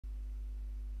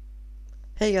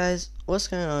Hey guys, what's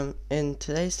going on? In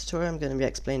today's tutorial I'm going to be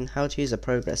explaining how to use a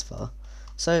progress bar.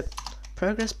 So,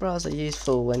 progress bars are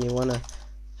useful when you want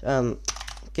to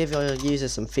give your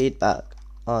users some feedback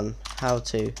on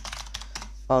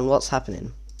on what's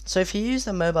happening. So if you use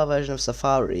the mobile version of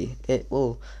Safari,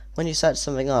 when you search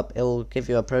something up, it will give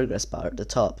you a progress bar at the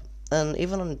top. And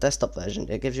even on the desktop version,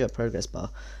 it gives you a progress bar.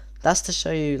 That's to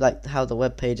show you how the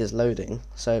web page is loading.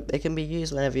 So it can be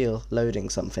used whenever you're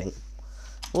loading something.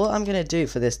 What I'm going to do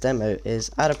for this demo is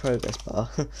add a progress bar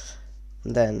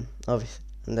and then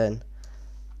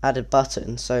add a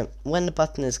button. So when the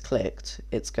button is clicked,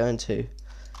 it's going to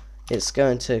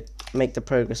make the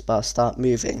progress bar start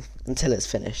moving until it's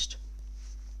finished.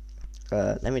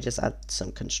 Let me just add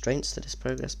some constraints to this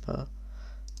progress bar,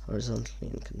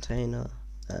 horizontally in container,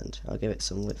 and I'll give it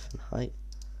some width and height.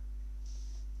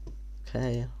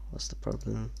 Okay, what's the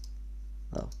problem?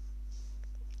 Oh,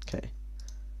 okay.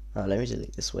 Oh, let me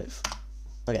delete this width.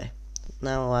 Okay,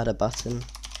 now I'll add a button.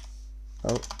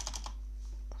 Oh,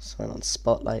 just went on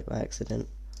Spotlight by accident.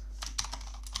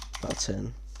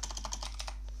 Button.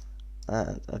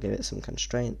 And I'll give it some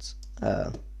constraints.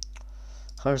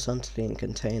 Horizontally in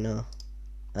container,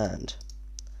 and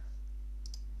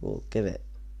we'll give it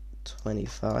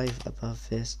 25 above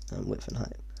this, and width and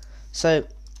height. So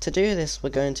to do this,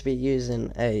 we're going to be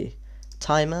using a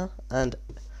timer, and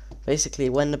basically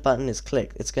when the button is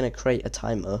clicked, it's going to create a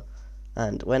timer,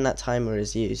 and when that timer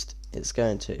is used, it's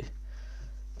going to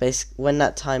when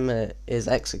that timer is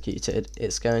executed,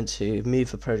 it's going to move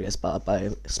the progress bar by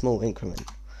a small increment.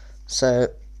 So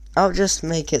I'll just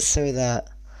make it so that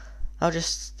I'll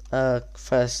just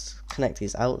first connect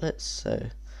these outlets.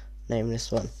 So name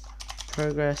this one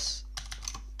progress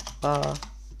bar,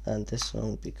 and this one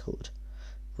will be called,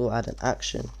 we'll add an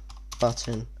action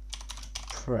button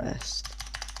pressed.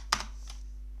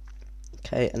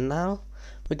 Okay, and now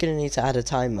we're going to need to add a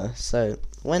timer. So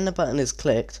when the button is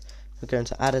clicked, we're going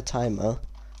to add a timer.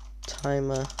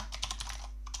 Timer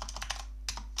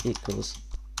equals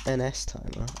ns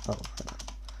timer. Oh,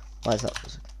 why is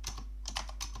that?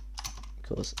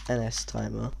 Equals ns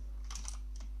timer.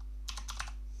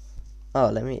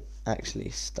 Oh, let me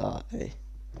actually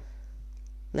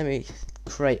let me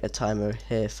create a timer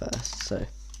here first. So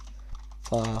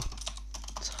var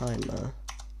timer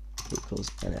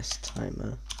equals ns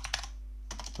timer.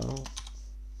 Oh,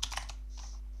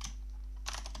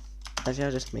 actually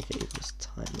I'll just make it equals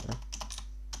timer.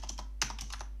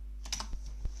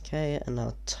 Okay, and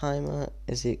now timer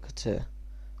is equal to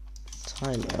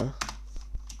timer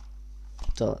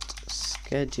dot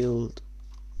scheduled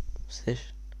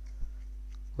position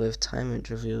with time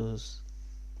intervals.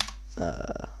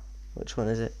 Which one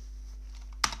is it?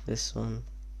 This one.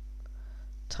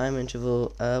 Time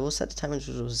interval. We'll set the time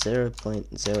interval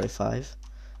 0.05.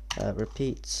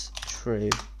 Repeats true.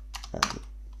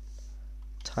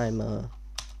 Timer.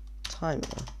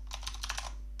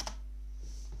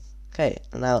 Okay,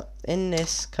 now in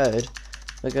this code,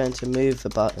 we're going to move the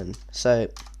button. So,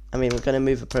 we're going to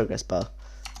move the progress bar.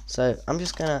 So I'm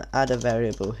just going to add a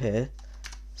variable here,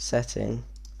 setting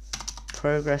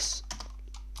progress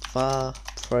bar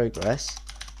progress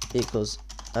equals,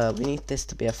 we need this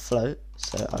to be a float,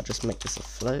 so I'll just make this a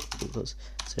float equals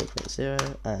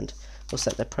 0.0, and we'll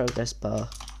set the progress bar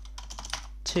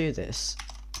to this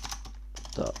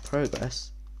dot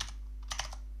progress.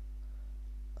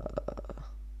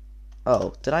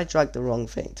 Oh, did I drag the wrong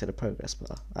thing to the progress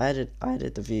bar? I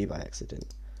added the view by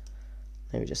accident.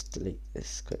 Let me just delete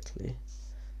this quickly.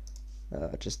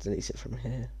 Just delete it from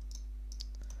here.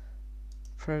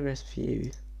 Progress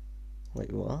view.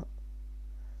 Wait, what?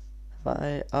 Have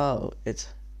I? Oh, it's.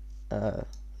 Let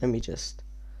me just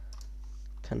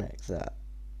connect that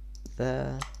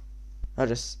there. I'll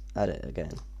just add it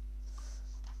again.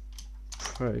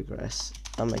 Progress.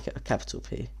 I'll make it a capital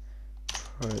P.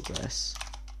 Progress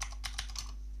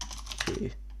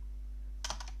view.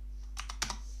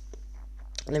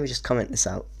 Let me just comment this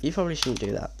out. You probably shouldn't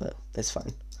do that, but it's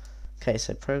fine. Okay,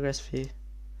 so progress view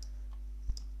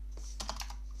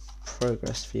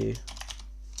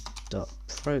dot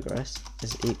progress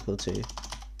is equal to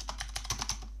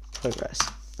progress.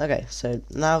 Okay, so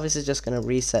now this is just going to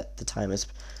reset the timers,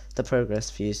 the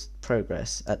progress view's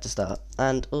progress at the start,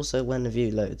 and also when the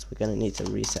view loads, we're going to need to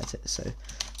reset it. So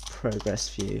progress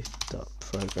view dot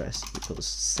progress equals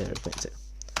 0.2.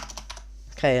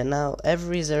 Okay, and now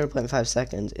every 0.5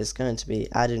 seconds is going to be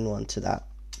adding one to that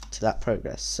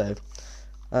progress. So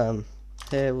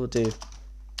here we'll do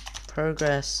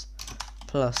progress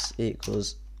plus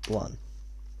equals 1,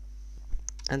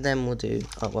 and then we'll do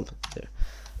 1.0,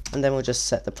 and then we'll just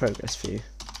set the progress view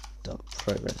dot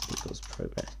progress equals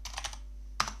progress.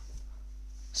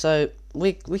 So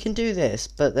we can do this,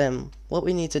 but then what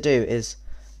we need to do is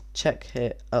check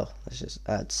here. Oh, let's just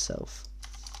add self.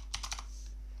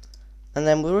 And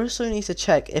then we also need to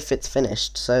check if it's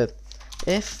finished. So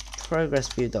if progress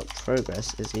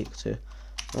view.progress is equal to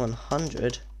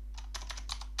 100,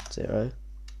 0,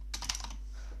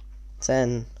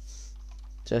 then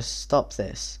just stop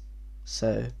this.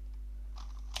 So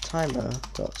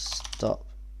timer.stop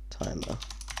timer.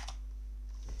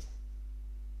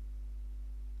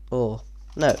 Or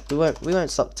no, we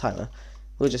won't stop the timer.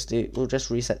 We'll just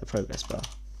reset the progress bar.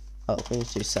 Oh, we need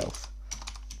to do self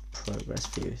progress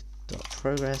view dot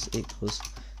progress equals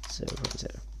 0.0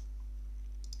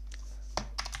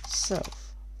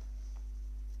 self.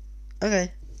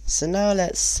 Okay, so now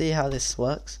let's see how this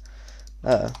works.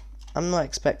 I'm not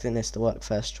expecting this to work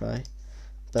first try,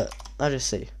 but I'll just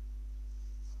see.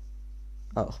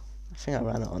 Oh, I think I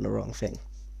ran it on the wrong thing.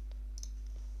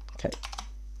 Okay,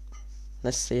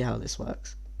 let's see how this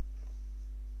works.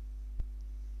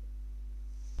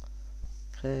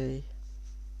 Okay.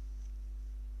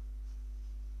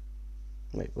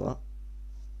 Wait, what?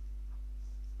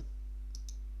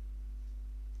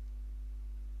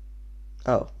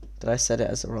 Oh, did I set it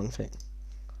as the wrong thing?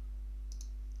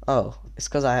 Oh, it's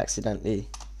because I accidentally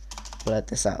blurred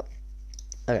this out.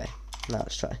 Okay, now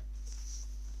let's try.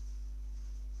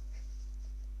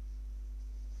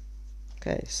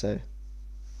 Okay, so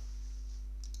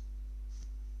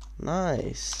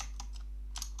nice.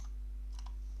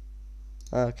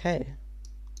 Okay.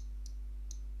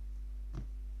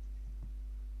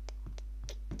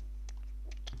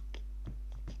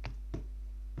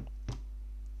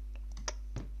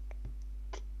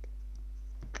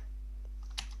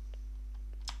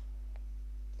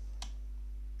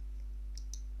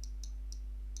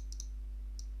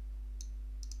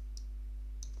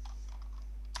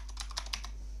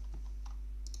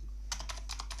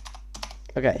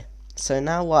 Okay, so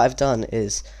now what I've done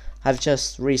is I've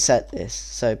just reset this.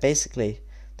 So basically,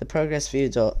 the progress view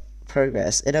dot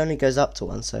progress, it only goes up to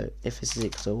 1. So if this is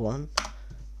equal to 1,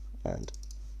 and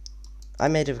I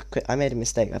made a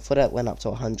mistake. I thought it went up to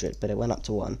 100, but it went up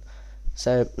to 1.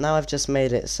 So now I've just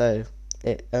made it so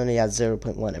it only adds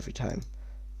 0.1 every time,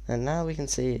 and now we can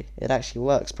see it actually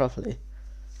works properly.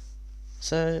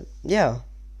 So yeah,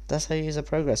 that's how you use a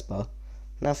progress bar.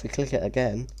 Now if we click it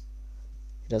again,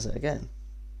 it does it again.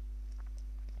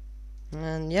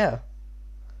 And yeah,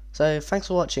 so thanks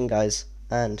for watching guys,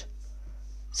 and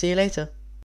see you later.